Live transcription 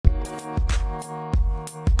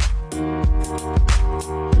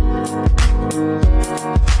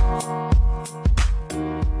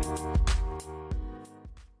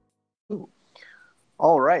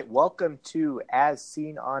welcome to As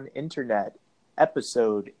Seen on Internet,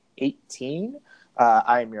 episode 18.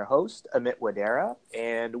 I am your host, Amit Wadera,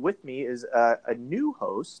 and with me is a new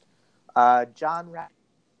host, John Rapp.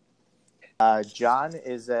 John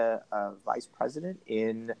is a vice president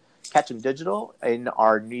in Ketchum Digital in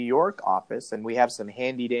our New York office, and we have some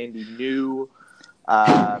handy-dandy new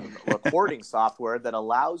recording software that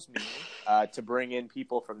allows me to bring in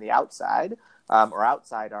people from the outside or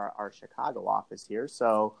outside our Chicago office here.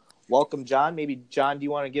 So welcome, John. Maybe, John, do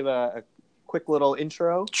you want to give a quick little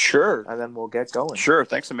intro? Sure. And then we'll get going. Sure.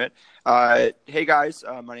 Thanks, Amit. Hey, guys.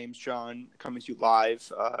 My name's John, coming to you live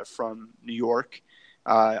from New York.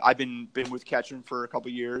 I've been with Ketchum for a couple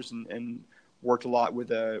of years and worked a lot with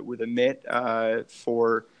Amit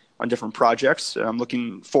on different projects. I'm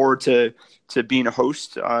looking forward to being a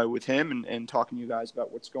host with him and talking to you guys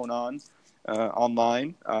about what's going on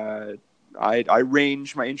online. My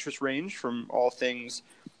interest range from all things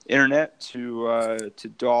internet to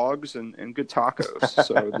dogs and good tacos.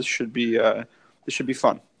 So this should be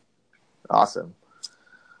fun. Awesome.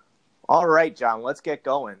 All right, John, let's get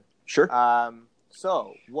going. Sure.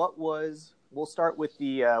 So we'll start with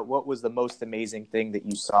what was the most amazing thing that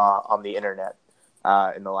you saw on the internet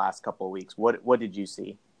in the last couple of weeks? What did you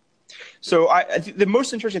see? So I think the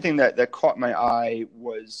most interesting thing that caught my eye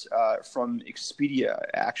was from Expedia,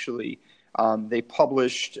 actually. They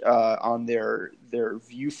published on their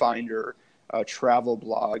Viewfinder travel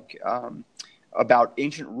blog about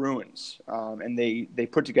ancient ruins, and they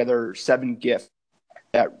put together 7 GIFs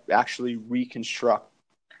that actually reconstruct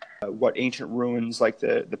what ancient ruins like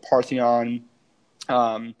the Parthenon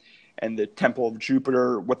and the Temple of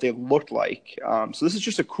Jupiter, what they looked like. So this is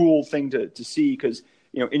just a cool thing to see because,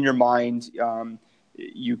 in your mind,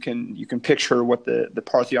 you can picture what the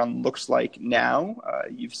Parthenon looks like now.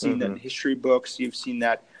 You've seen that in history books. You've seen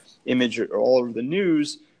that image all over the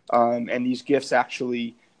news. And these GIFs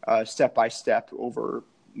actually, step by step over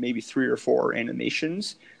maybe 3 or 4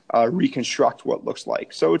 animations, reconstruct what it looks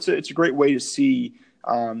like. So it's a great way to see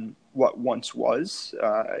what once was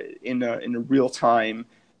in a real time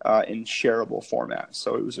in shareable format.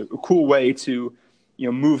 So it was a cool way to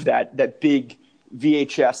move that big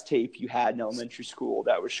VHS tape you had in elementary school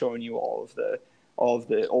that was showing you all of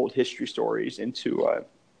the old history stories into a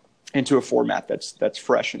format that's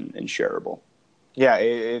fresh and shareable. Yeah,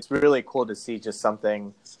 it's really cool to see just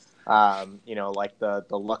something like the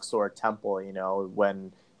Luxor Temple,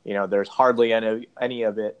 when there's hardly any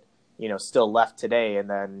of it still left today, and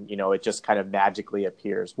then it just kind of magically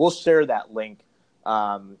appears. We'll share that link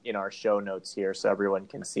in our show notes here so everyone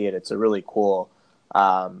can see it. It's a really cool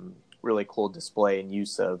display and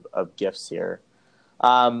use of GIFs here.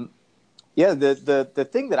 The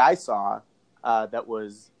thing that I saw that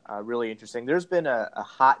was really interesting, there's been a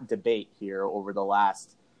hot debate here over the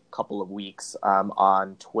last couple of weeks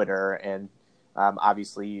on Twitter, and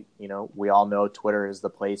obviously we all know Twitter is the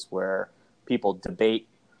place where people debate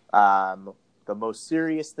the most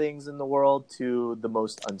serious things in the world to the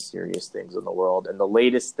most unserious things in the world. And the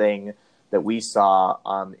latest thing that we saw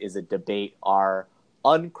is a debate: are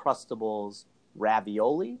Uncrustables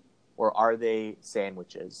ravioli or are they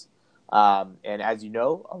sandwiches? And as you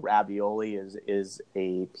know, a ravioli is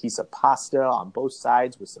a piece of pasta on both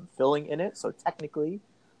sides with some filling in it. So technically,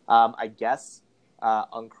 I guess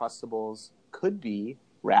Uncrustables could be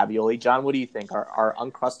ravioli. John, what do you think? Are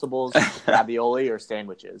Uncrustables ravioli or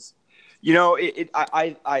sandwiches?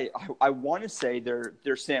 I want to say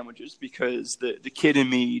they're sandwiches because the kid in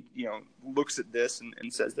me, looks at this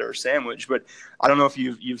and says they're a sandwich. But I don't know if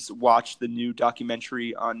you've watched the new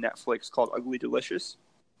documentary on Netflix called Ugly Delicious.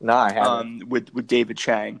 No, I haven't. With David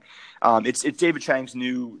Chang. It's David Chang's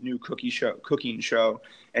new cooking show,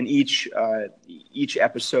 and each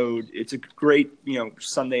episode, it's a great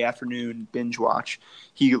Sunday afternoon binge watch.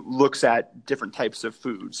 He looks at different types of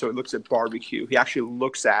food. So he looks at barbecue. He actually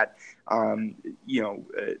looks at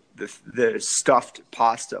the stuffed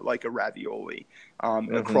pasta like a ravioli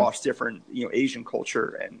across different Asian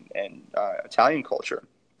culture and Italian culture.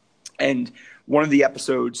 And one of the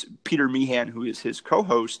episodes, Peter Meehan, who is his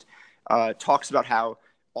co-host, talks about how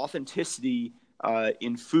authenticity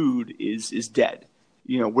in food is dead.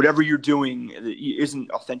 Whatever you're doing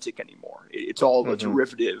isn't authentic anymore. It's all a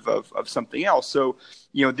derivative of something else. So,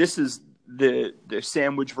 this is the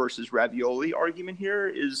sandwich versus ravioli argument here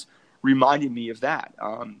is reminding me of that.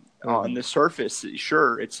 On the surface,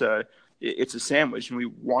 sure, it's a sandwich, and we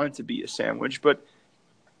want it to be a sandwich, but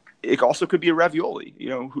it also could be a ravioli.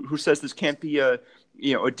 Who says this can't be a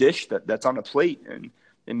dish that's on a plate, and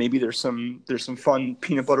maybe there's some fun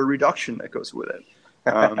peanut butter reduction that goes with it.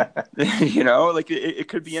 Like it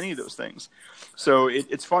could be any of those things. So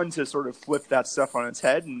it's fun to sort of flip that stuff on its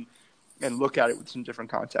head and look at it with some different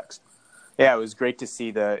context. Yeah, it was great to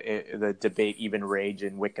see the debate even rage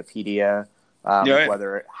in Wikipedia, Yeah.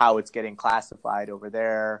 whether how it's getting classified over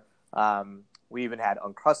there. We even had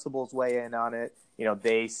Uncrustables weigh in on it.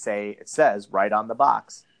 It says right on the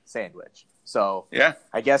box, sandwich. So Yeah.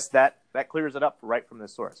 I guess that clears it up right from the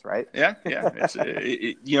source, right? Yeah. It's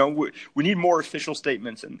we need more official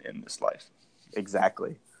statements in this life.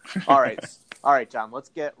 Exactly. All right, John. Let's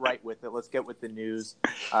get right with it. Let's get with the news.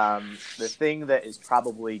 The thing that is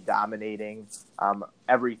probably dominating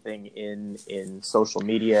everything in social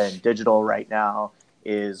media and digital right now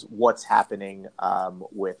is what's happening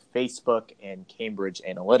with Facebook and Cambridge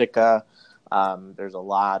Analytica. There's a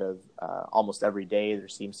lot of almost every day there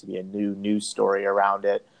seems to be a new news story around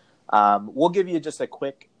it. We'll give you just a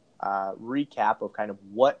quick recap of kind of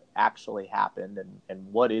what actually happened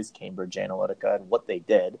and what is Cambridge Analytica and what they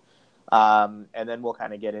did. And then we'll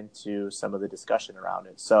kind of get into some of the discussion around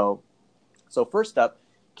it. So first up,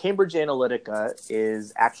 Cambridge Analytica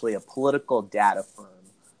is actually a political data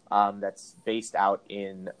firm that's based out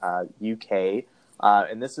in UK.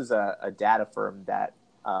 And this is a data firm that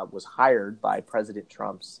was hired by President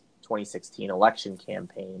Trump's 2016 election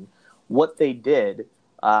campaign. What they did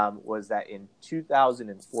was that in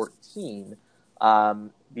 2014,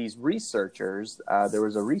 these researchers, there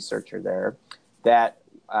was a researcher there that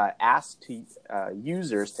asked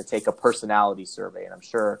users to take a personality survey. And I'm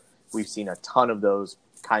sure we've seen a ton of those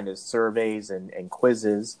kind of surveys and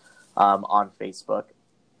quizzes on Facebook,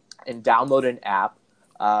 and download an app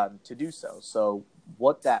to do so. So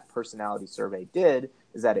what that personality survey did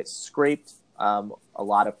is that it scraped a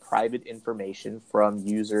lot of private information from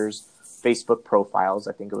users' Facebook profiles.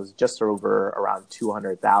 I think it was just over around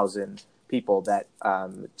 200,000 people that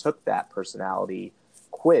took that personality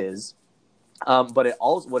quiz. But what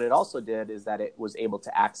it also did is that it was able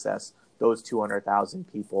to access those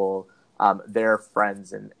 200,000 people, their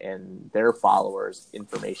friends and their followers'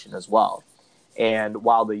 information as well. And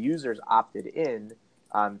while the users opted in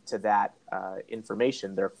to that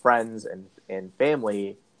information, their friends and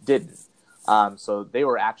family didn't. So they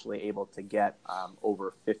were actually able to get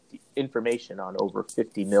information on over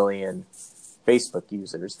 50 million Facebook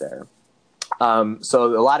users there.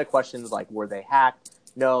 So a lot of questions like, were they hacked?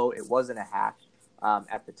 No, it wasn't a hack.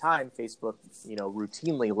 At the time, Facebook,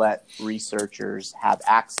 routinely let researchers have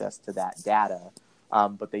access to that data,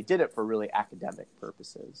 but they did it for really academic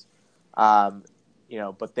purposes.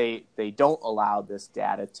 But they don't allow this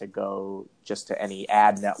data to go just to any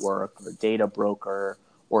ad network or data broker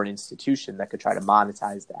or an institution that could try to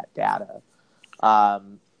monetize that data.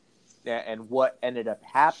 And what ended up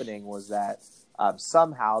happening was that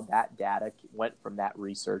somehow that data went from that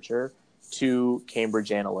researcher to Cambridge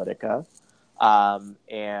Analytica.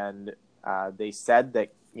 And they said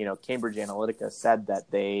that, Cambridge Analytica said that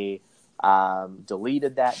they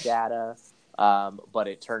deleted that data, but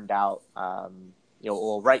it turned out,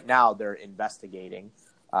 right now they're investigating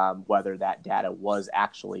whether that data was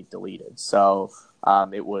actually deleted. So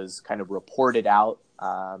it was kind of reported out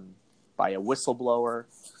by a whistleblower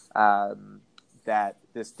that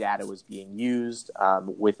this data was being used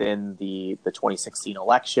within the 2016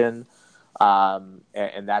 election.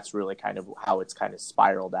 And that's really kind of how it's kind of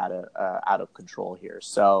spiraled out of control here.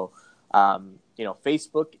 So,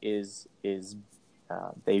 Facebook is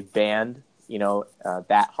they've banned,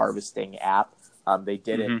 that harvesting app. They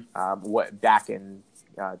did it back in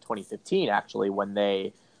 2015, actually, when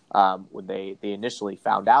they initially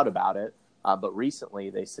found out about it. But recently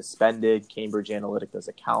they suspended Cambridge Analytica's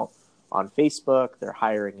account on Facebook. They're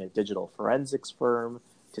hiring a digital forensics firm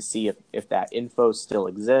to see if that info still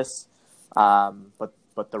exists.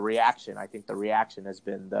 But the reaction, I think the reaction has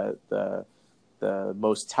been the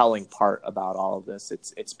most telling part about all of this.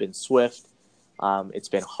 It's been swift. It's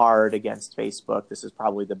been hard against Facebook. This is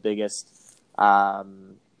probably the biggest,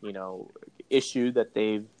 issue that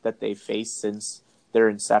they've faced since their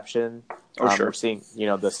inception. Sure. We're seeing,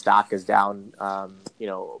 the stock is down,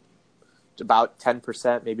 about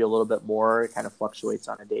 10%, maybe a little bit more. It kind of fluctuates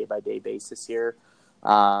on a day-by-day basis here.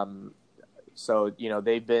 So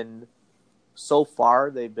they've been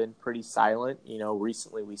pretty silent.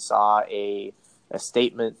 Recently we saw a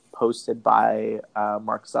statement posted by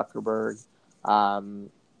Mark Zuckerberg.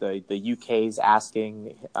 The UK's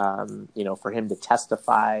asking, for him to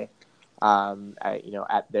testify,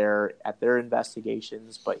 at their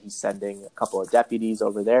investigations, but he's sending a couple of deputies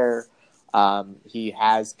over there. He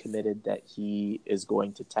has committed that he is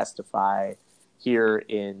going to testify here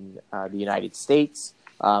in the United States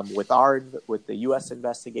with the U.S.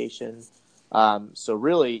 investigation. So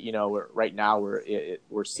really, right now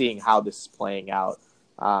we're seeing how this is playing out.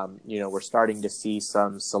 We're starting to see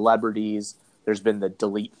some celebrities. There's been the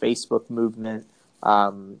delete Facebook movement.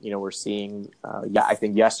 We're seeing. I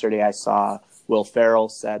think yesterday I saw Will Ferrell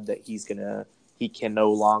said that he can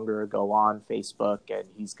no longer go on Facebook and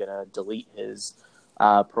he's gonna delete his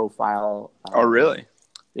profile. Oh, really?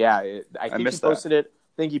 Yeah, I I think he missed posted it.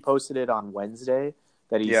 I think he posted it on Wednesday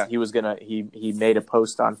that Yeah. he made a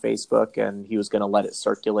post on Facebook and he was gonna let it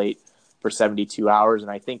circulate for 72 hours.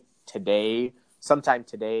 And I think sometime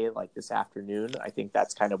today, like this afternoon, I think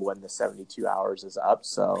that's kind of when the 72 hours is up.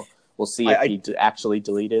 So we'll see if he actually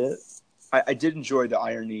deleted it. I did enjoy the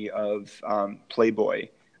irony of Playboy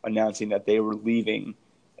announcing that they were leaving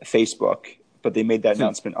Facebook, but they made that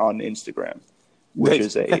announcement on Instagram, which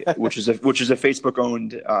is a Facebook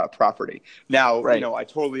owned property. Now, Right. I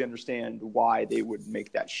totally understand why they would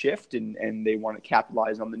make that shift and they want to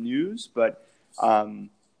capitalize on the news, but the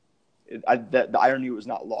irony was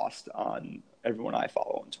not lost on everyone I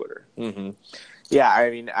follow on Twitter. Mm-hmm. Yeah, I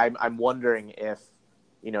mean, I'm wondering if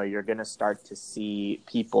you're going to start to see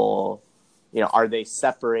people. Are they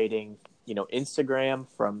separating Instagram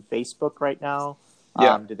from Facebook right now?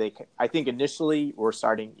 Yeah. I think initially we're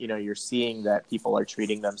starting. You're seeing that people are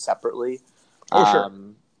treating them separately. Oh, sure.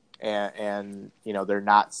 And they're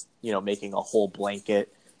not making a whole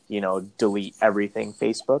blanket delete everything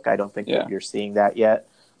Facebook. I don't think that you're seeing that yet.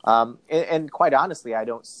 And quite honestly, I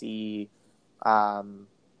don't see.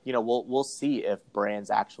 We'll see if brands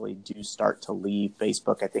actually do start to leave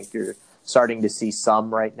Facebook. I think you're starting to see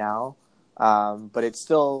some right now, but it's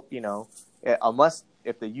still unless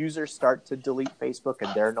if the users start to delete Facebook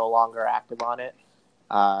and they're no longer active on it,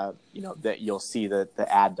 that you'll see that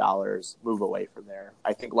the ad dollars move away from there.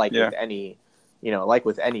 I think with any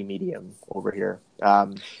medium over here.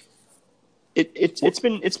 It's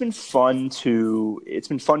been fun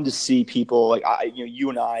to see people like you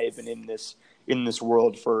and I have been in this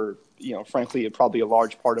world for frankly probably a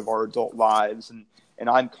large part of our adult lives, and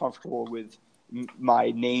I'm comfortable with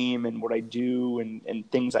my name and what I do and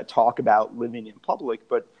things I talk about living in public.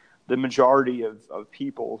 But the majority of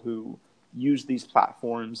people who use these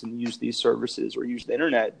platforms and use these services or use the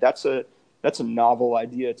internet, that's a novel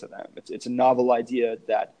idea to them. It's a novel idea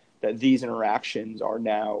that these interactions are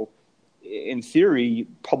now, in theory,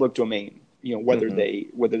 public domain. Whether they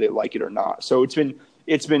like it or not. So it's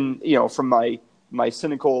been from my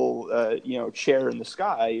cynical chair in the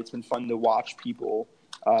sky. It's been fun to watch people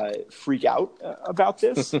freak out about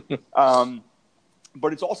this.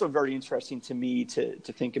 But it's also very interesting to me to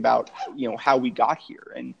think about how we got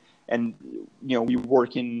here, and we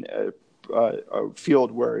work in a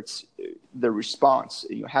field where it's the response.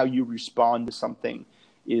 How you respond to something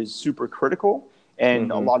is super critical, and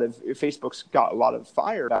Facebook's got a lot of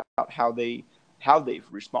fire about how they've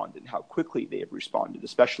responded and how quickly they have responded,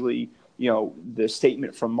 especially the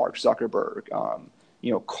statement from Mark Zuckerberg,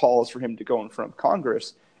 calls for him to go in front of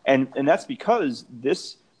Congress, and that's because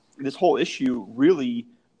this whole issue really,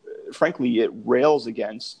 frankly, it rails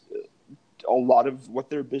against a lot of what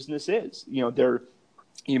their business is.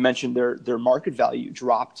 You mentioned their market value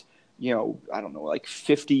dropped, I don't know, like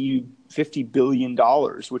 $50 billion,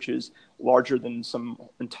 which is larger than some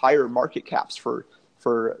entire market caps for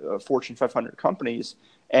Fortune 500 companies.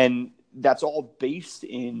 And that's all based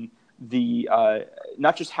in the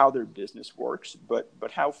not just how their business works, but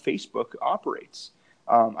how Facebook operates.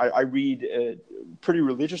 I read pretty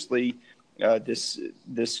religiously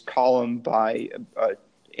this column by an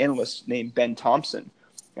analyst named Ben Thompson,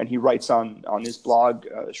 and he writes on his blog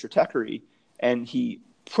Stratechery, and he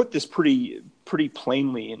put this pretty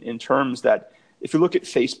plainly in terms that if you look at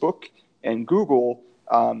Facebook and Google,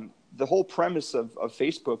 the whole premise of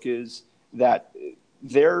Facebook is that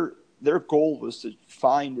their goal is to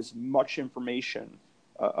find as much information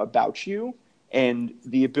about you, and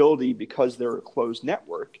the ability, because they're a closed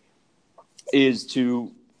network, is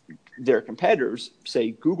to their competitors,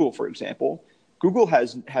 say Google, for example. Google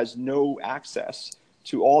has no access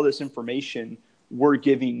to all this information we're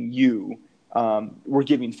giving you. We're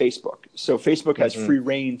giving Facebook. So Facebook has free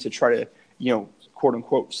reign to try to, quote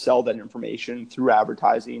unquote, sell that information through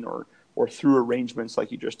advertising or through arrangements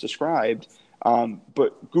like you just described.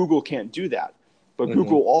 But Google can't do that. But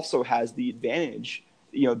Google also has the advantage.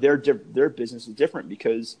 Their business is different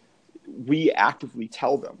because we actively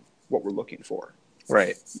tell them what we're looking for.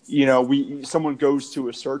 Right. Someone goes to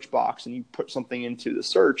a search box and you put something into the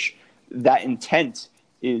search, that intent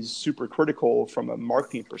is super critical from a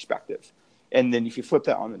marketing perspective. And then if you flip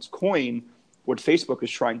that on its coin, what Facebook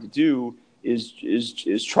is trying to do is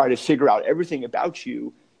try to figure out everything about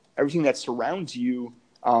you, everything that surrounds you,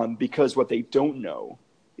 because what they don't know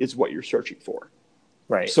is what you're searching for.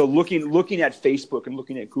 Right. So looking at Facebook and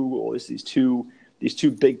looking at Google is these two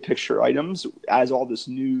big picture items as all this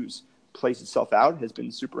news plays itself out has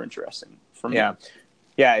been super interesting for me.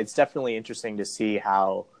 Yeah, it's definitely interesting to see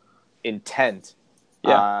how intent,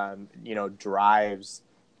 drives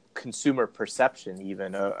consumer perception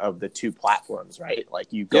even of the two platforms, right?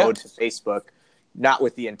 Like you go to Facebook not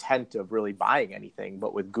with the intent of really buying anything,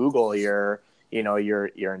 but with Google, you're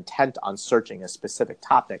intent on searching a specific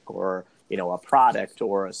topic or, a product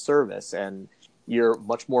or a service, and you're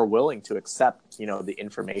much more willing to accept, the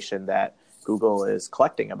information that Google is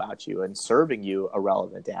collecting about you and serving you a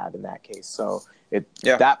relevant ad in that case. So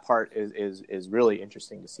that part is really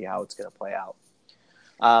interesting to see how it's going to play out.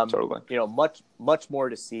 Totally. Much more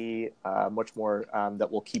to see, much more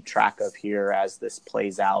that we'll keep track of here as this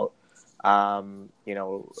plays out.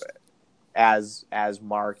 As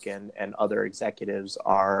Mark and other executives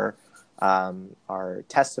are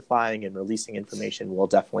testifying and releasing information, we'll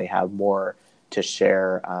definitely have more to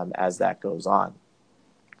share as that goes on.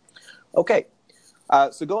 Okay.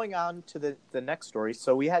 So going on to the next story.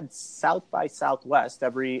 So we had South by Southwest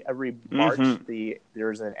every March. Mm-hmm.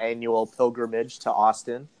 There's an annual pilgrimage to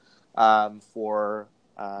Austin for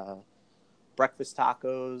breakfast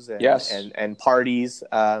tacos and parties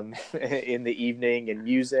in the evening and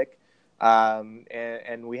music.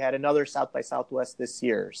 And we had another South by Southwest this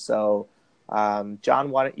year. So,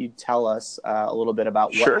 John, why don't you tell us a little bit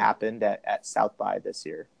about what happened at South by this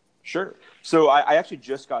year? Sure. So I actually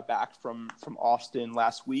just got back from Austin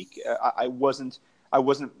last week. I wasn't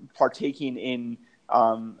partaking in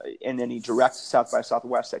any direct South by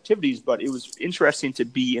Southwest activities, but it was interesting to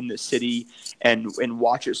be in the city and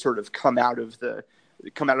watch it sort of come out of the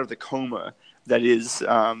coma that is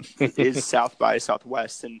South by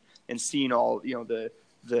Southwest, and seeing all the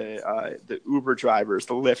Uber drivers,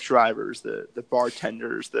 the Lyft drivers, the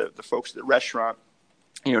bartenders, the folks at the restaurant,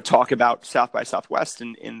 talk about South by Southwest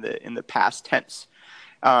in the past tense.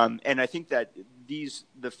 And I think that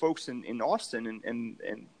the folks in Austin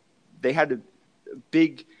and they had a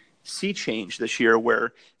big sea change this year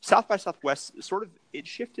where South by Southwest it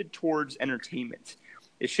shifted towards entertainment.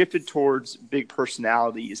 It shifted towards big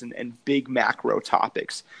personalities and big macro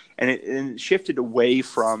topics. And it shifted away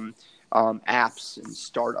from apps and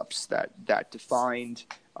startups that defined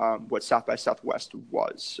what South by Southwest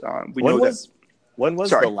was. What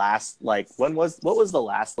was the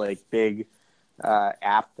last big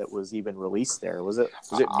app that was even released there? Was it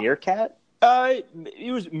Meerkat?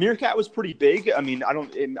 Meerkat was pretty big. I mean, I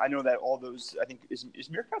know that all those. I think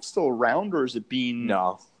is Meerkat still around, or is it being?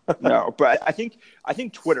 No. No, but I think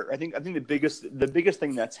Twitter. I think the biggest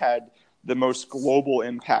thing that's had the most global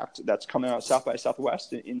impact that's come out of South by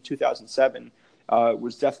Southwest in 2007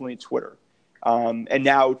 was definitely Twitter. And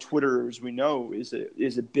now Twitter, as we know, is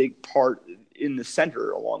a big part in the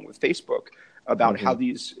center, along with Facebook, about how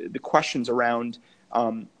the questions around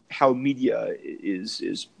how media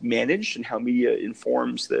is managed and how media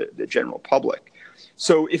informs the general public.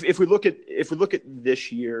 So if we look at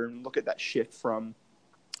this year and look at that shift from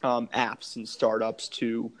apps and startups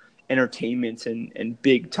to entertainment and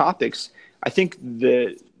big topics, I think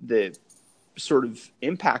the sort of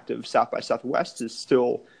impact of South by Southwest is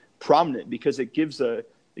still prominent because it gives a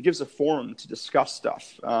forum to discuss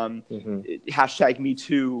stuff. Hashtag Me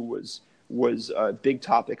Too was a big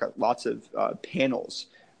topic, lots of panels,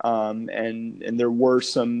 and there were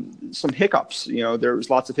some hiccups. There was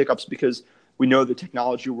lots of hiccups because we know the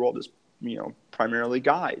technology world is primarily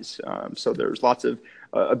guys. So there's lots of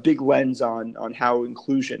a big lens on how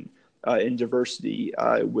inclusion and diversity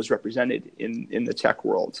was represented in the tech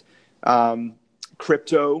world.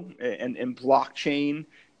 Crypto and blockchain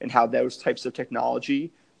and how those types of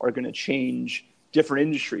technology are going to change different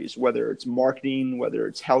industries, whether it's marketing, whether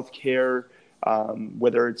it's healthcare,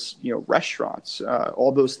 whether it's restaurants.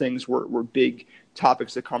 All those things were big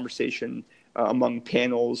topics of conversation among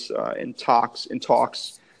panels and talks.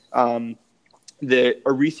 The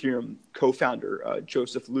Ethereum co-founder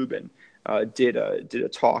Joseph Lubin did a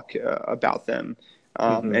talk about them,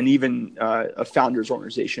 and even a founders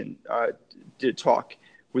organization did a talk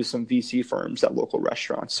with some VC firms at local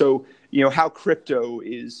restaurants. So how crypto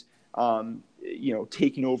is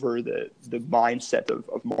taking over the mindset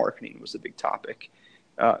of marketing was a big topic.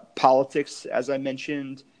 Politics, as I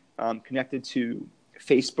mentioned, connected to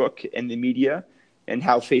Facebook and the media, and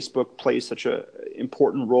how Facebook plays such an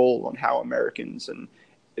important role on how Americans and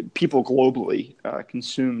people globally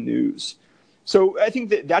consume news. So I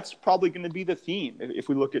think that's probably going to be the theme if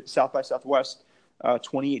we look at South by Southwest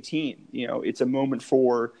 2018. It's a moment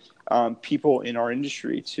for people in our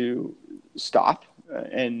industry to stop,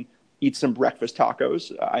 and eat some breakfast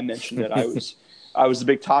tacos. I mentioned that I was a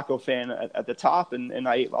big taco fan at the top, and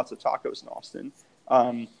I ate lots of tacos in Austin.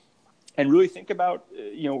 And really think about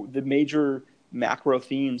the major macro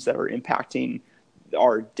themes that are impacting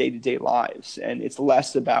our day-to-day lives, and it's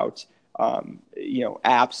less about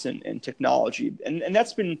apps and technology, and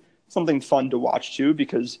that's been something fun to watch too,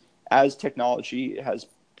 because as technology has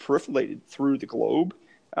proliferated through the globe,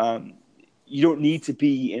 you don't need to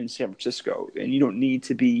be in San Francisco, and you don't need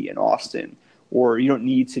to be in Austin, or you don't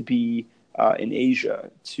need to be in Asia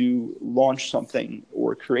to launch something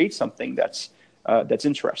or create something that's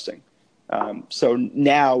interesting. So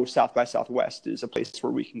now South by Southwest is a place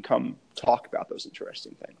where we can come talk about those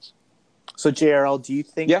interesting things. So JRL, do you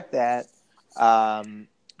think that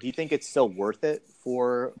do you think it's still worth it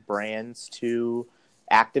for brands to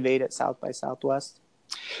activate at South by Southwest?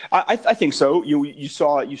 I think so. You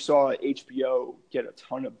saw HBO get a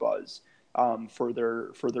ton of buzz for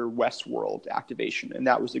their Westworld activation, and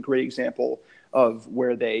that was a great example of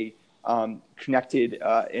where they connected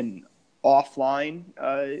an offline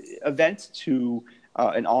event to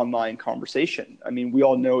an online conversation. I mean, we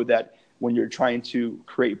all know that when you're trying to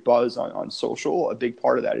create buzz on social, a big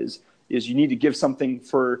part of that is you need to give something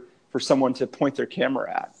for someone to point their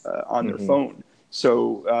camera at on their phone.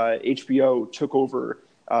 So HBO took over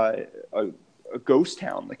a ghost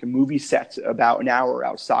town, like a movie set about an hour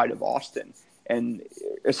outside of Austin, and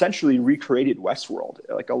essentially recreated Westworld,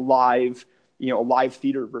 like a live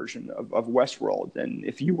theater version of Westworld. And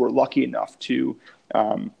if you were lucky enough to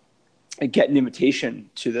get an invitation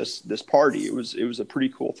to this party, it was a pretty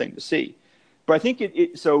cool thing to see. But I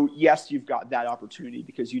think so yes, you've got that opportunity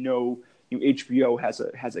because HBO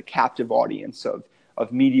has a captive audience of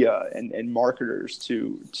media and marketers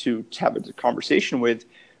to have a conversation with.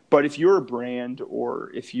 But if you're a brand,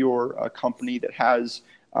 or if you're a company that has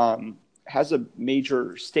a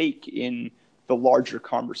major stake in the larger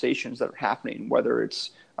conversations that are happening, whether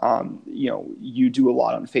it's you do a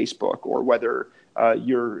lot on Facebook, or whether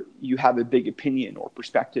you have a big opinion or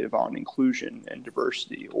perspective on inclusion and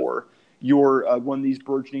diversity, or you're one of these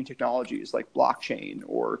burgeoning technologies like blockchain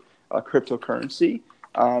or cryptocurrency.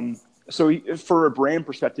 So for a brand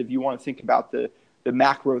perspective, you want to think about the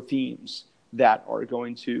macro themes that are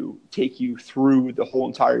going to take you through the whole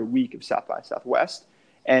entire week of South by Southwest,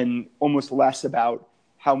 and almost less about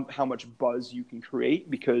how much buzz you can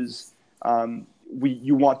create, because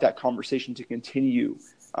you want that conversation to continue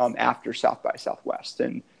after South by Southwest.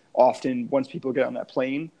 And often once people get on that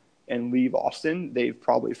plane and leave Austin, they've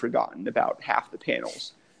probably forgotten about half the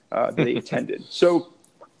panels that they attended. So,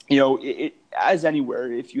 as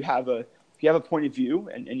anywhere, if you have a point of view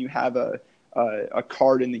and you have a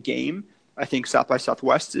card in the game, I think South by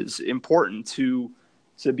Southwest is important to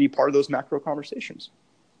be part of those macro conversations.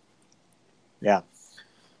 Yeah,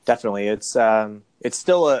 definitely. It's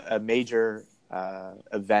still a major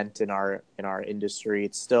event in our industry.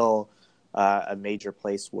 It's still a major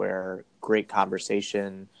place where great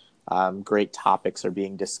conversation, great topics are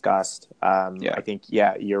being discussed. I think,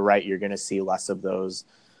 you're right. You're going to see less of those,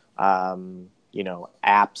 apps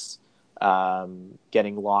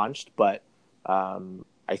getting launched. But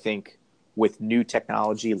I think with new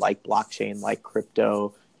technology like blockchain, like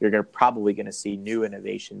crypto, you're probably going to see new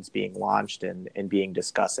innovations being launched and being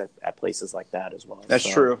discussed at places like that as well. That's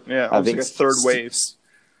true. Yeah, I think like a third wave.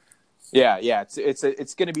 Yeah,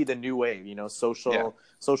 it's going to be the new wave. Social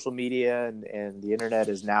media and the internet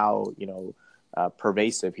is now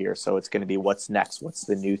pervasive here. So it's going to be what's next. What's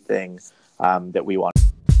the new thing that we want?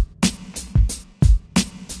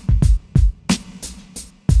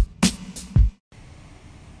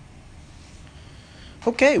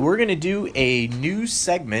 Okay, we're going to do a new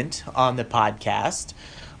segment on the podcast,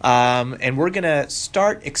 and we're going to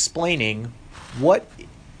start explaining what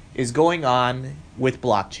is going on with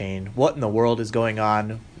blockchain, what in the world is going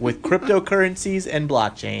on with cryptocurrencies and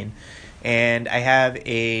blockchain. And I have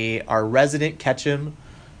our resident Ketchum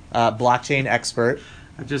blockchain expert.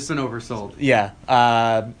 Just an oversold. Yeah,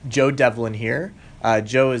 Joe Devlin here.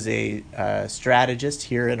 Joe is a strategist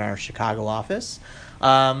here in our Chicago office.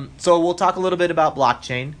 So we'll talk a little bit about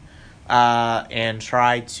blockchain and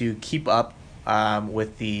try to keep up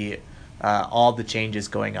with all the changes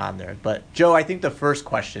going on there. But Joe, I think the first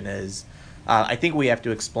question is, I think we have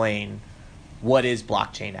to explain what is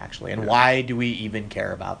blockchain actually, and why do we even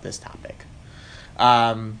care about this topic?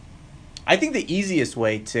 I think the easiest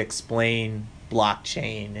way to explain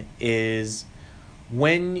blockchain is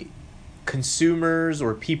when consumers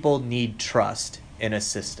or people need trust in a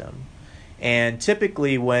system. And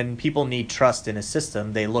typically when people need trust in a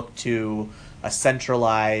system, they look to a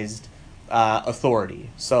centralized authority.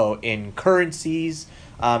 So in currencies,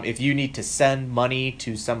 if you need to send money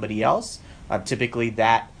to somebody else, typically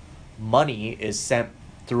that money is sent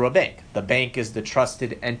through a bank. The bank is the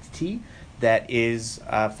trusted entity that is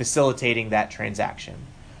facilitating that transaction.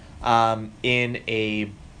 In a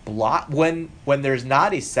block, when there's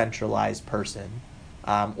not a centralized person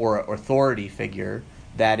or authority figure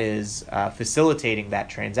that is facilitating that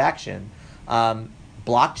transaction,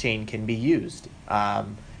 blockchain can be used.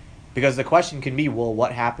 Because the question can be, well,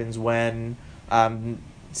 what happens when,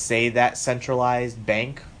 say, that centralized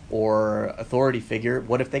bank or authority figure,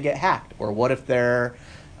 what if they get hacked? Or what if they're,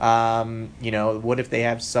 what if they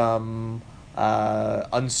have some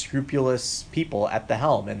unscrupulous people at the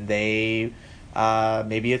helm and they,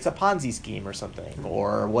 maybe it's a Ponzi scheme or something?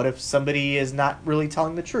 Or what if somebody is not really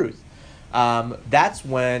telling the truth? That's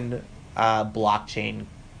when blockchain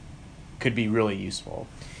could be really useful.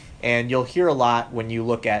 And you'll hear a lot when you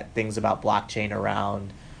look at things about blockchain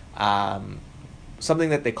around something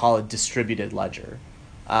that they call a distributed ledger.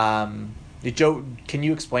 Joe, can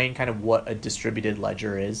you explain kind of what a distributed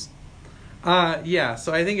ledger is? Yeah,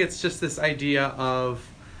 so I think it's just this idea of,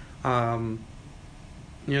 as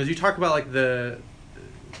you talk about like the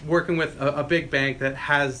working with a big bank that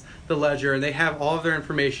has the ledger and they have all of their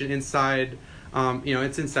information inside,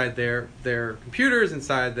 it's inside their computers,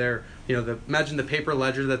 inside their, imagine the paper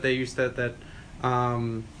ledger that they used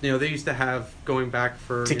they used to have going back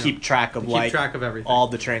for to keep track of everything, all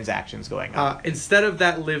the transactions going on. Instead of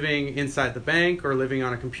that living inside the bank or living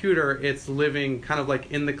on a computer, it's living kind of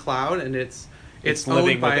like in the cloud, and it's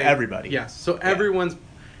living with everybody. Yes, so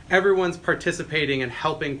everyone's participating and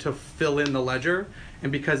helping to fill in the ledger,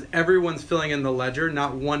 and because everyone's filling in the ledger,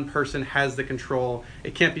 not one person has the control.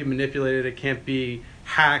 It can't be manipulated. It can't be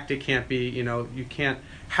hacked. It can't be you can't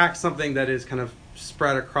hack something that is kind of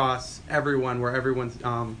spread across everyone, where everyone's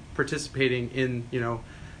participating in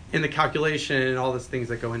in the calculation and all those things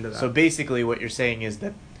that go into that. So basically what you're saying is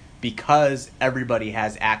that because everybody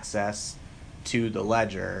has access to the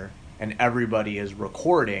ledger and everybody is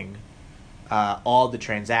recording all the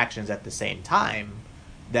transactions at the same time,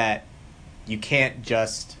 that you can't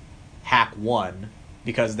just hack one,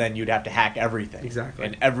 because then you'd have to hack everything. Exactly.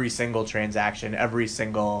 And every single transaction, every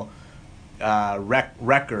single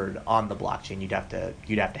record on the blockchain, you'd have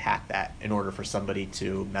to hack that in order for somebody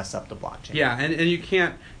to mess up the blockchain. Yeah, and you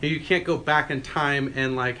can't go back in time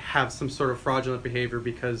and like have some sort of fraudulent behavior,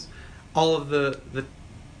 because all of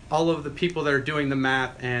the people that are doing the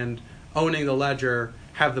math and owning the ledger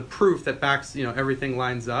have the proof that backs everything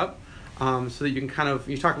lines up, so that you can kind of,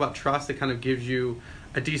 you talk about trust, it kind of gives you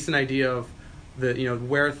a decent idea of the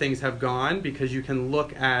where things have gone, because you can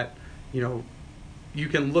look at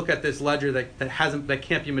this ledger that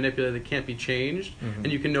can't be manipulated, that can't be changed, mm-hmm.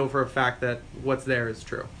 and you can know for a fact that what's there is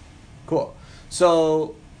true. Cool.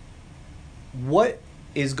 So what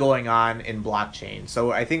is going on in blockchain?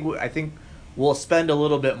 So I think we'll spend a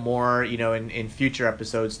little bit more, in future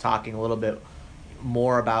episodes talking a little bit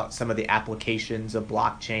more about some of the applications of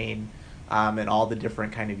blockchain, and all the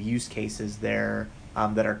different kind of use cases there,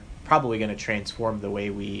 that are probably going to transform the way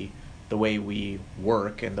we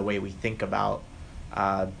work and the way we think about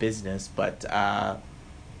business. But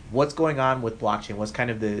what's going on with blockchain? What's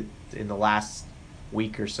kind of in the last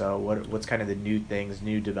week or so, what's kind of the new things,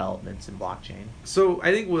 new developments in blockchain? So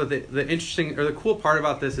I think the interesting or the cool part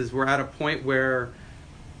about this is we're at a point where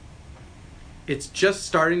it's just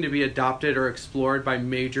starting to be adopted or explored by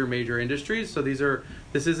major industries. So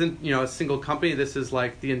this isn't a single company. This is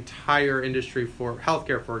like the entire industry for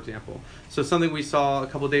healthcare, for example. So something we saw a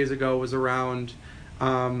couple of days ago was around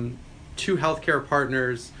two healthcare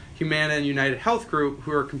partners, Humana and United Health Group,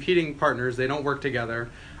 who are competing partners. They don't work together,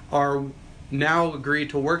 are now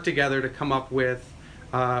agreed to work together to come up with,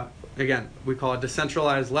 again, we call it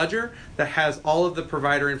decentralized ledger that has all of the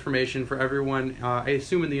provider information for everyone, I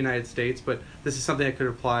assume in the United States, but this is something that could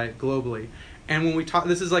apply globally. And when we talk,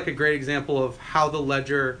 this is like a great example of how the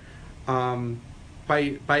ledger, by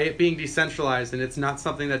it being decentralized, and it's not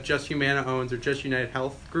something that just Humana owns or just United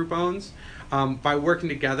Health Group owns, by working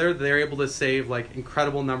together, they're able to save like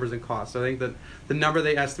incredible numbers in costs. So I think that the number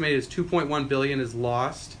they estimate is 2.1 billion is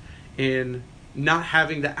lost in not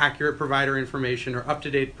having the accurate provider information or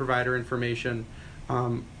up-to-date provider information,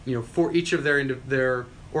 for each of their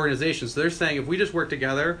organizations. So they're saying if we just work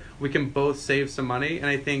together, we can both save some money. And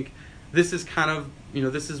I think this is kind of,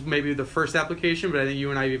 this is maybe the first application, but I think you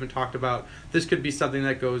and I have even talked about this could be something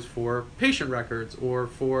that goes for patient records or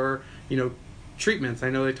for, treatments. I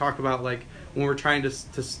know they talk about like when we're trying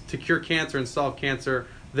to cure cancer and solve cancer,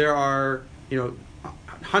 there are,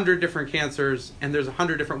 100 different cancers, and there's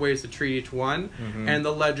 100 different ways to treat each one, and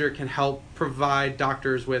the ledger can help provide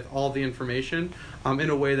doctors with all the information in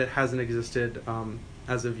a way that hasn't existed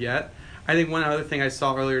as of yet. I think one other thing I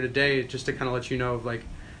saw earlier today, just to kind of let you know of like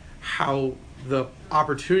how the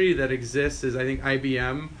opportunity that exists, is I think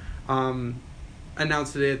IBM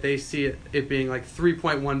announced today that they see it being like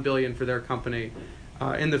 $3.1 billion for their company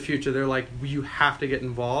in the future. They're like, you have to get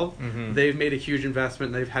involved. They've made a huge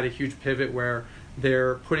investment, and they've had a huge pivot where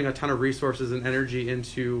they're putting a ton of resources and energy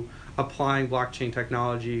into applying blockchain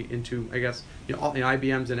technology into, I guess, all the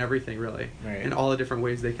IBMs and everything, really, and all the different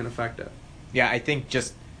ways they can affect it. Yeah, I think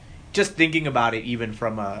just thinking about it, even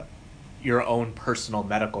from your own personal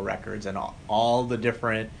medical records and all the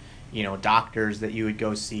different, doctors that you would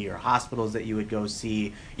go see or hospitals that you would go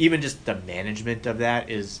see, even just the management of that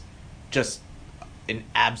is just an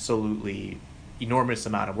absolutely enormous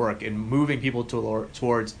amount of work. And moving people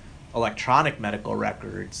towards electronic medical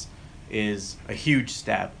records is a huge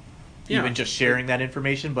step. Even just sharing that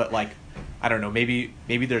information, but like, I don't know, maybe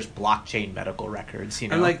there's blockchain medical records,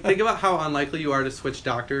 And like, think about how unlikely you are to switch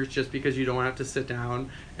doctors just because you don't want to have to sit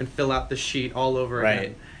down and fill out the sheet all over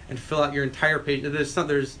again and fill out your entire page.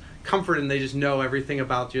 There's comfort in they just know everything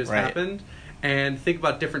about you has happened. And think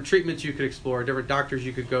about different treatments you could explore, different doctors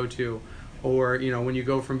you could go to, or when you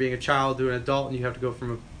go from being a child to an adult and you have to go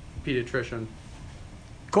from a pediatrician.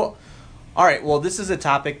 Cool. All right, well, this is a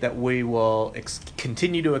topic that we will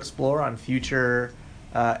continue to explore on future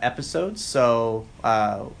episodes. So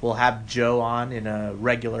we'll have Joe on in a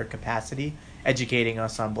regular capacity, educating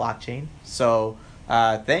us on blockchain. So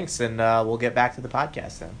thanks, and we'll get back to the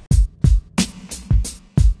podcast then.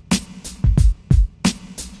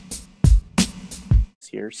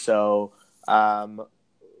 Here, so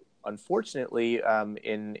unfortunately,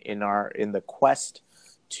 in the quest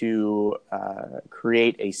to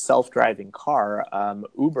create a self-driving car,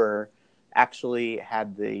 Uber actually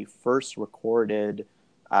had the first recorded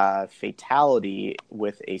fatality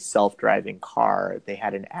with a self-driving car. They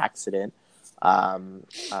had an accident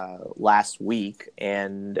last week,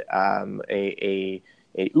 and a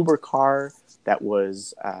Uber car that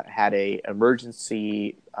was had a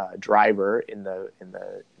emergency driver in the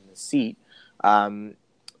seat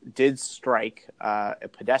did strike a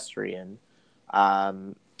pedestrian.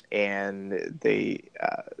 And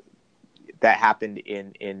that happened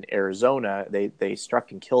in Arizona. They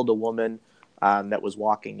struck and killed a woman that was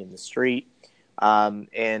walking in the street.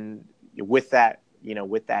 And with that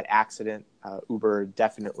accident, Uber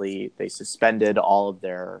definitely, they suspended all of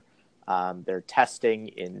their testing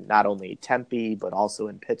in not only Tempe but also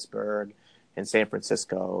in Pittsburgh and San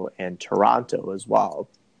Francisco and Toronto as well.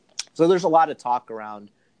 So there's a lot of talk around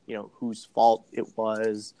whose fault it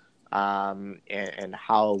was. And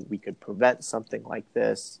how we could prevent something like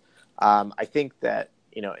this. I think that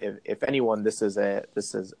if anyone, this is a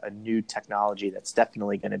new technology that's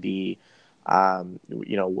definitely going to be,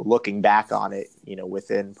 looking back on it,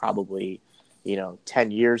 within probably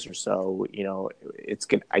 10 years or so, it's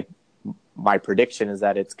going. My prediction is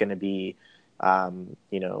that it's going to be,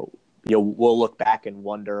 we'll look back and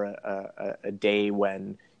wonder a day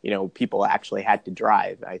when people actually had to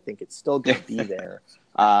drive. I think it's still going to be there.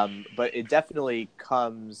 But it definitely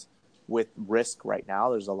comes with risk right now.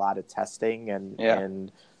 There's a lot of testing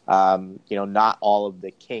and not all of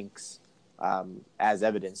the kinks, as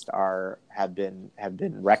evidenced, have been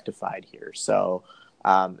rectified here. So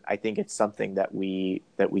I think it's something that we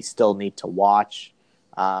still need to watch.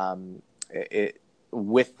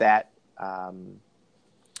 With that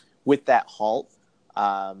halt,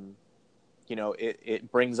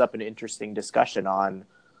 it brings up an interesting discussion on.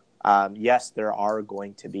 Yes, there are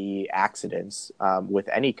going to be accidents with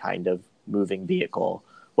any kind of moving vehicle,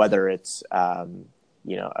 whether it's a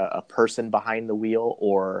person behind the wheel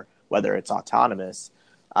or whether it's autonomous.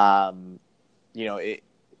 I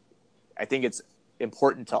think it's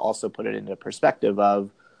important to also put it into perspective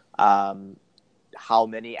of how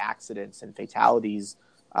many accidents and fatalities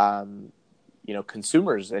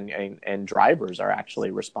consumers and drivers are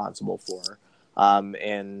actually responsible for,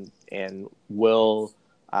 and will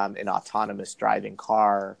an autonomous driving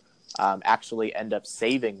car actually end up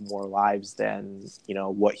saving more lives than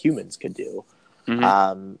what humans could do.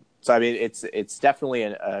 So I mean, it's definitely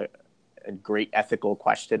a great ethical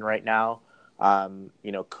question right now.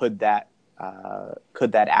 Could that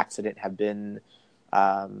accident have been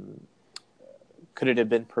could it have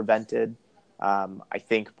been prevented? I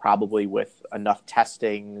think probably with enough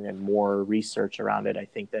testing and more research around it, I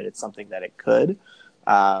think that it's something that it could.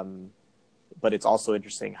 But it's also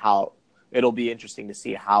it'll be interesting to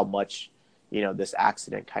see how much, this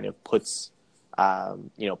accident kind of puts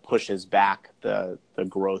pushes back the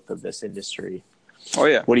growth of this industry. Oh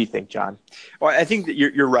yeah. What do you think, John? Well, I think that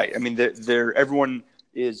you're right. I mean, everyone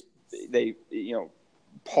is they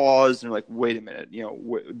pause and are like, wait a minute,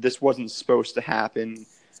 this wasn't supposed to happen.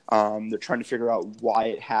 They're trying to figure out why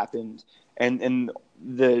it happened, and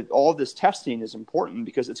all of this testing is important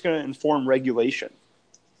because it's going to inform regulation.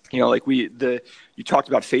 Like you talked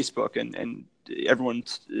about Facebook, and everyone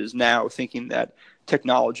is now thinking that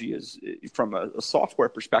technology is, from a software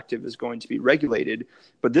perspective, is going to be regulated.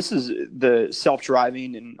 But this is the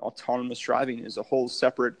self-driving and autonomous driving is a whole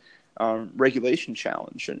separate regulation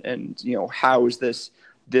challenge. And how is this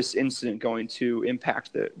incident going to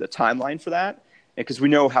impact the timeline for that? Because we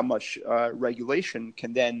know how much regulation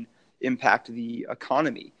can then impact the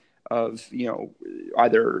economy of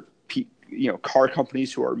either car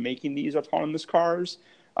companies who are making these autonomous cars,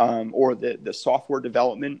 or the software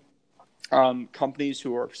development companies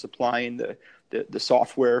who are supplying the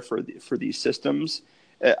software for these systems.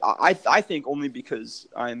 I think only because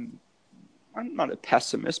I'm not a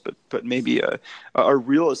pessimist, but maybe a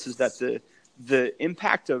realist, is that the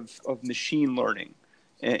impact of machine learning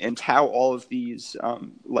and how all of these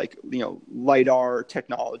LiDAR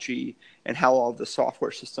technology and how all of the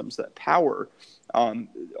software systems that power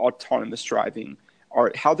autonomous driving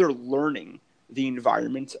how they're learning the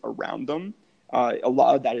environment around them. A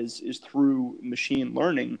lot of that is through machine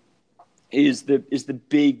learning. Is the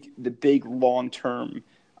big long-term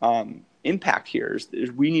impact here?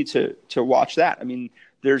 Is we need to watch that. I mean,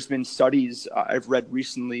 there's been studies I've read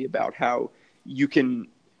recently about how you can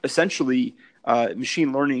essentially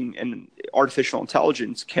machine learning and artificial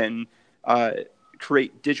intelligence can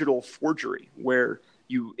create digital forgery, where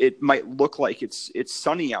it might look like it's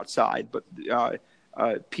sunny outside, but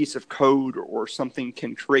a piece of code or something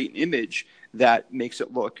can create an image that makes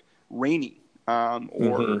it look rainy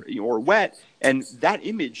or wet, and that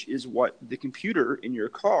image is what the computer in your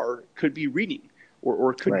car could be reading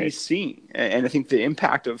or could be seeing. And I think the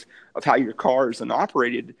impact of how your car is then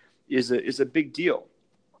operated is a big deal.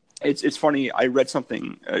 It's funny. I read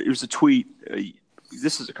something. It was a tweet.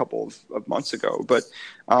 This is a couple of months ago, but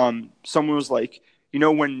someone was like,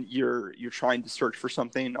 when you're trying to search for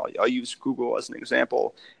something, I'll use Google as an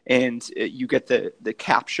example, and you get the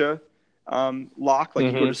CAPTCHA lock, like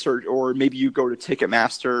you go to search, or maybe you go to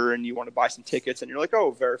Ticketmaster and you want to buy some tickets, and you're like,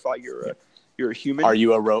 oh, verify you're a human. Are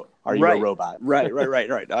you a robot?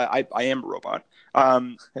 Right. I am a robot.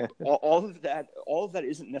 All of that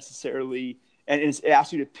isn't necessarily, and it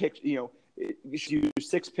asks you to pick. You should use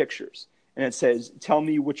 6 pictures, and it says, tell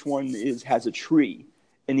me which one has a tree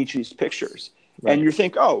in each of these pictures. Right. And you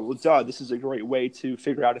think, oh, well, duh, this is a great way to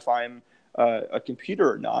figure out if I'm a computer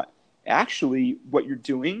or not. Actually, what you're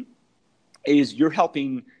doing is you're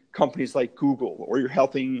helping companies like Google, or you're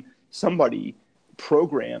helping somebody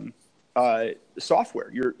program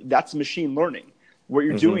software. That's machine learning. What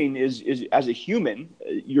you're doing is as a human,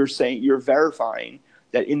 you're verifying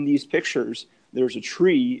that in these pictures there's a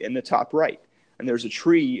tree in the top right and there's a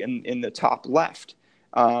tree in the top left.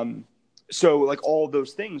 So like all of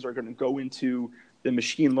those things are going to go into the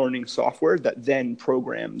machine learning software that then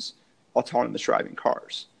programs autonomous driving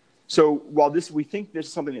cars. So while we think this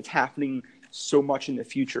is something that's happening so much in the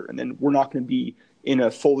future, and then we're not going to be in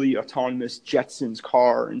a fully autonomous Jetsons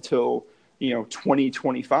car until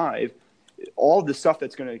 2025, all the stuff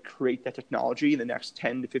that's going to create that technology in the next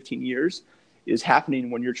 10 to 15 years is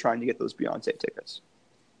happening when you're trying to get those Beyonce tickets.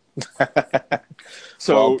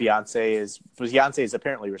 So Beyonce is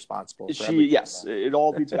apparently responsible for yes, it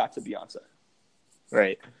all leads back to Beyonce.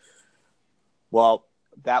 Right. Well,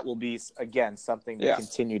 that will be, again, something to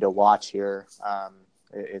continue to watch here.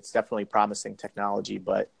 It's definitely promising technology,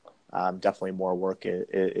 but definitely more work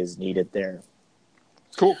is needed there.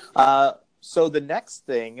 Cool. So the next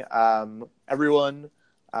thing, everyone,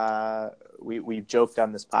 we've joked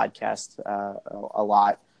on this podcast a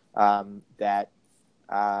lot that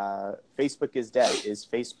Facebook is dead. Is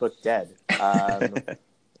Facebook dead?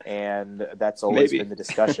 And that's always been the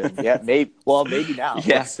discussion. Yeah, maybe now.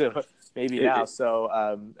 Yeah. So, maybe now.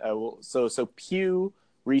 So Pew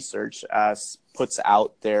Research puts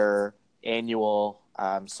out their annual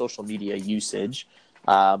social media usage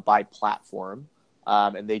by platform.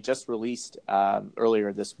 And they just released,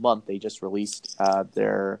 earlier this month, their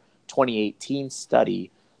 2018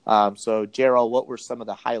 study. So, Gerald, what were some of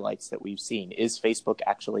the highlights that we've seen? Is Facebook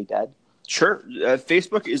actually dead? Sure.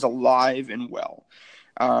 Facebook is alive and well.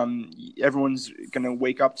 Everyone's going to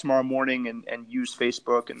wake up tomorrow morning and use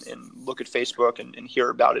Facebook and look at Facebook and hear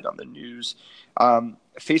about it on the news.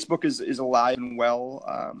 Facebook is alive and well,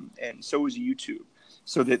 and so is YouTube.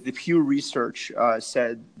 So the Pew Research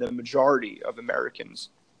said the majority of Americans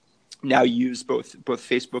now use both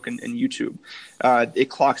Facebook and YouTube.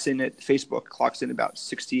 Facebook clocks in about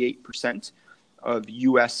 68% of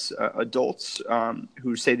U.S. Adults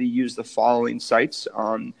who say they use the following sites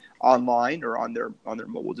online or on their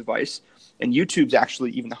mobile device, and YouTube's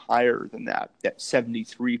actually even higher than that, at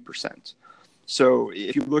 73%. So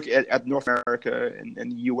if you look at North America and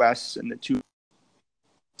the U.S. and the two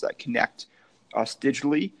that connect us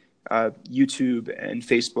digitally, YouTube and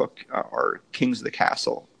Facebook are kings of the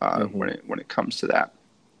castle when it comes to that.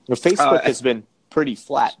 Well, Facebook has been pretty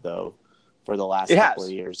flat though for the last couple of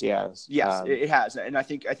years. Yes, it has, and I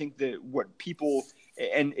think that what people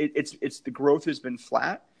and it's the growth has been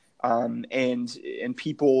flat, and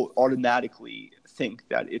people automatically think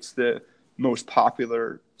that it's the most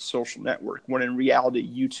popular social network, when in reality,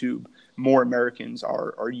 YouTube, more Americans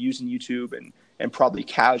are using YouTube and probably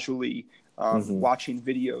casually watching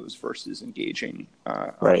videos versus engaging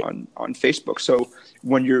on Facebook. So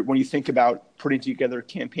when you think about putting together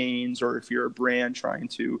campaigns, or if you're a brand trying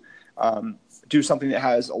to do something that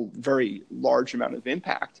has a very large amount of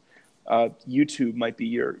impact, YouTube might be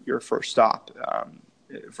your first stop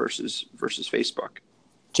versus Facebook.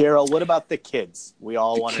 Gerald, what about the kids? We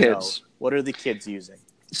all want to know, what are the kids using?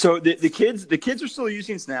 So the kids are still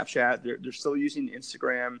using Snapchat. They're still using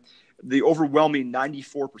Instagram. The overwhelming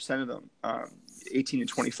 94% of them, 18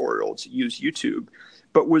 and 24-year-olds, use YouTube.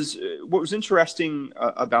 But what was interesting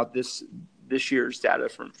about this year's data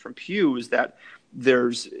from Pew is that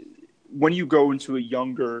when you go into a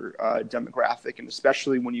younger demographic, and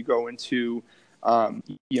especially when you go into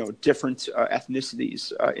different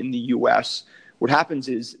ethnicities in the U.S., what happens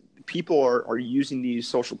is people are using these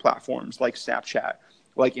social platforms like Snapchat,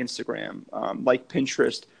 like Instagram, like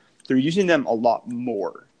Pinterest. They're using them a lot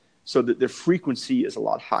more, so that their frequency is a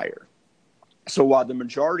lot higher. So while the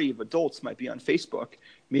majority of adults might be on Facebook,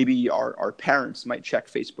 maybe our parents might check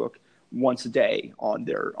Facebook once a day on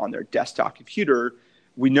their desktop computer.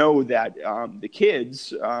 We know that the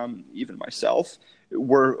kids, even myself,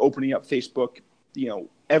 we're opening up Facebook,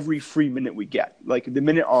 every free minute we get. Like the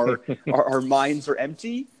minute our minds are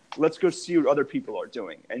empty, let's go see what other people are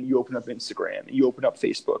doing. And you open up Instagram, and you open up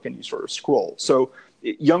Facebook, and you sort of scroll. So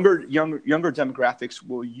younger demographics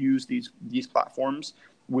will use these platforms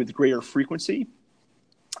with greater frequency,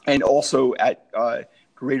 and also at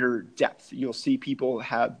greater depth. You'll see people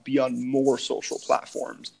be on more social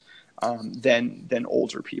platforms than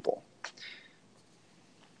older people.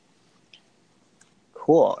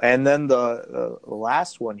 Cool. And then the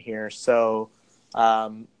last one here. So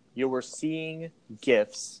you were seeing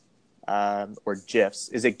GIFs or GIFs.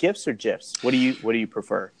 Is it GIFs or GIFs? What do you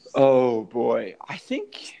prefer? Oh boy, I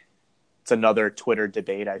think it's another Twitter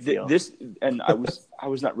debate. I feel I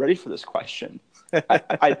was not ready for this question.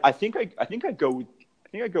 I think I'd go with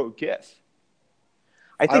GIF.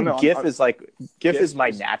 I think GIF is my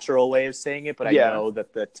natural way of saying it, but I know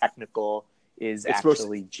that the technical is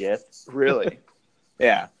actually GIF. Really?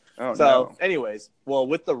 Yeah. Oh, so, anyways, well,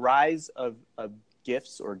 with the rise of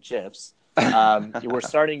GIFs or GIFs, we're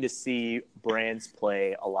starting to see brands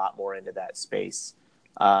play a lot more into that space.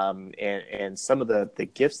 And some of the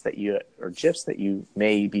GIFs that GIFs that you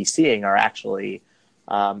may be seeing are actually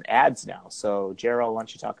ads now. So, Gerald, why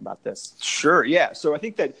don't you talk about this? Sure. Yeah. So I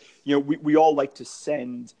think that we all like to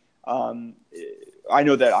send. I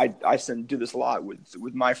know that I do this a lot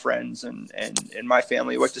with my friends and my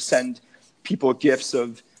family. I like to send people GIFs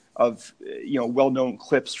of well-known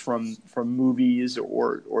clips from movies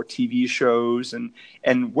or TV shows,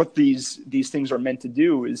 and what these things are meant to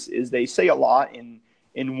do is they say a lot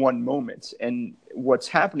in one moment. And what's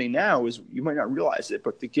happening now is, you might not realize it,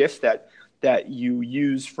 but the GIF that you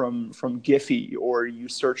use from Giphy, or you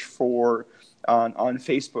search for on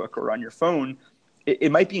Facebook or on your phone,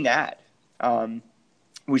 it might be an ad.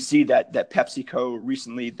 We see that PepsiCo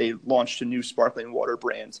recently, they launched a new sparkling water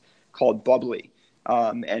brand called Bubbly.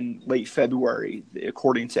 And late February,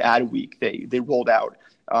 according to Adweek, they rolled out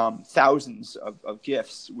thousands of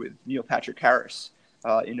GIFs with Neil Patrick Harris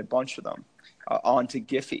in a bunch of them onto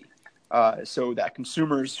Giphy, so that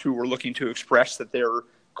consumers who were looking to express that they're,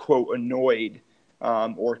 quote, annoyed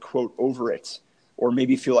or, quote, over it, or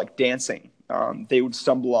maybe feel like dancing, they would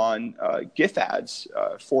stumble on GIF ads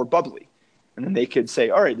for Bubbly. And then they could say,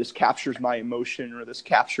 all right, this captures my emotion, or this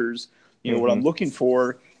captures what I'm looking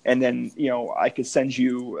for. And then, I could send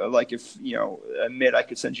you, like, if, I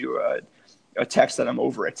could send you a text that I'm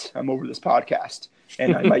over it. I'm over this podcast.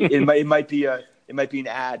 And it might be an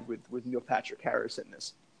ad with Neil Patrick Harris in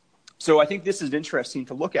this. So I think this is interesting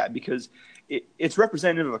to look at, because it's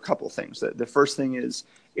representative of a couple of things. The first thing is,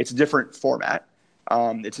 it's a different format.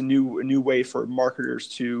 It's a new way for marketers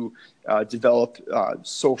to develop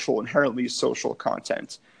inherently social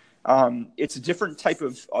content. It's a different type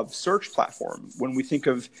of search platform. When we think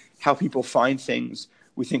of how people find things,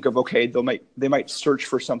 we think of, okay, they might search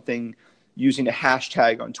for something using a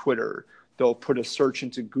hashtag on Twitter. They'll put a search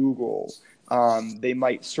into Google. They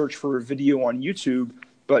might search for a video on YouTube,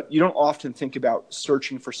 but you don't often think about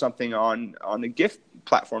searching for something on a GIF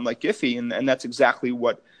platform like Giphy, and that's exactly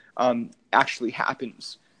what actually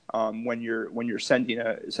happens when you're sending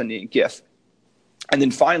a GIF. And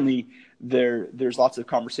then finally, there's lots of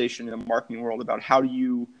conversation in the marketing world about how do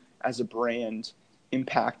you, as a brand,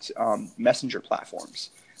 impact messenger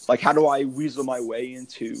platforms. Like, how do I weasel my way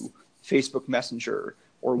into Facebook Messenger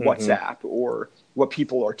or WhatsApp or what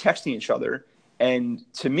people are texting each other? And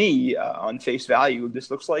to me, on face value, this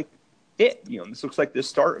looks like it. This looks like the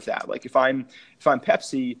start of that. Like if I'm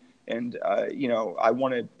Pepsi and I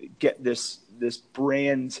want to get this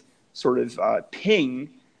brand sort of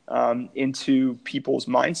ping into people's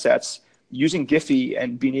mindsets, using Giphy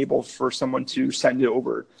and being able for someone to send it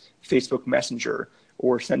over Facebook Messenger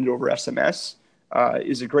or send it over SMS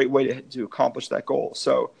is a great way to accomplish that goal.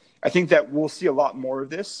 So I think that we'll see a lot more of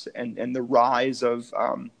this and the rise of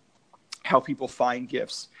how people find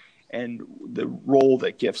GIFs and the role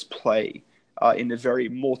that GIFs play in a very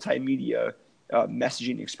multimedia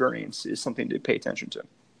messaging experience is something to pay attention to.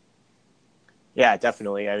 Yeah,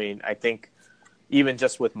 definitely. I mean, I think even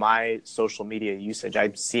just with my social media usage,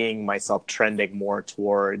 I'm seeing myself trending more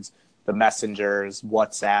towards the messengers,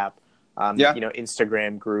 WhatsApp,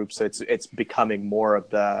 Instagram groups. So it's becoming more of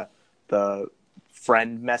the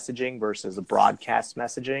friend messaging versus a broadcast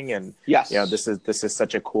messaging. And yes, this is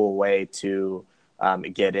such a cool way to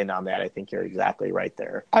get in on that. I think you're exactly right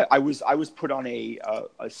there. I was put on a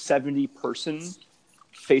 70-person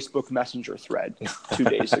Facebook Messenger thread 2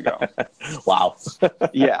 days ago. Wow.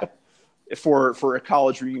 Yeah, for a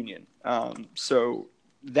college reunion. So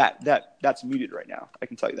that's muted right now. I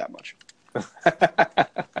can tell you that much.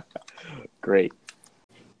 Great.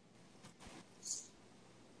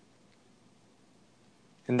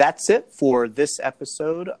 And that's it for this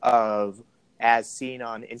episode of As Seen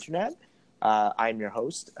on Internet. I'm your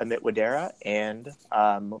host, Amit Wadera, and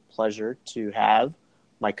a pleasure to have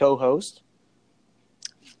my co-host,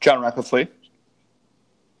 John Ratcliffe-Lee.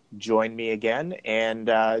 Join me again, and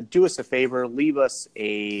do us a favor, leave us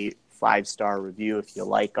a 5-star review if you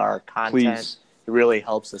like our content. Please. It really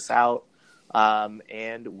helps us out,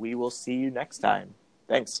 and we will see you next time.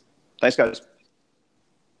 Thanks. Thanks, guys.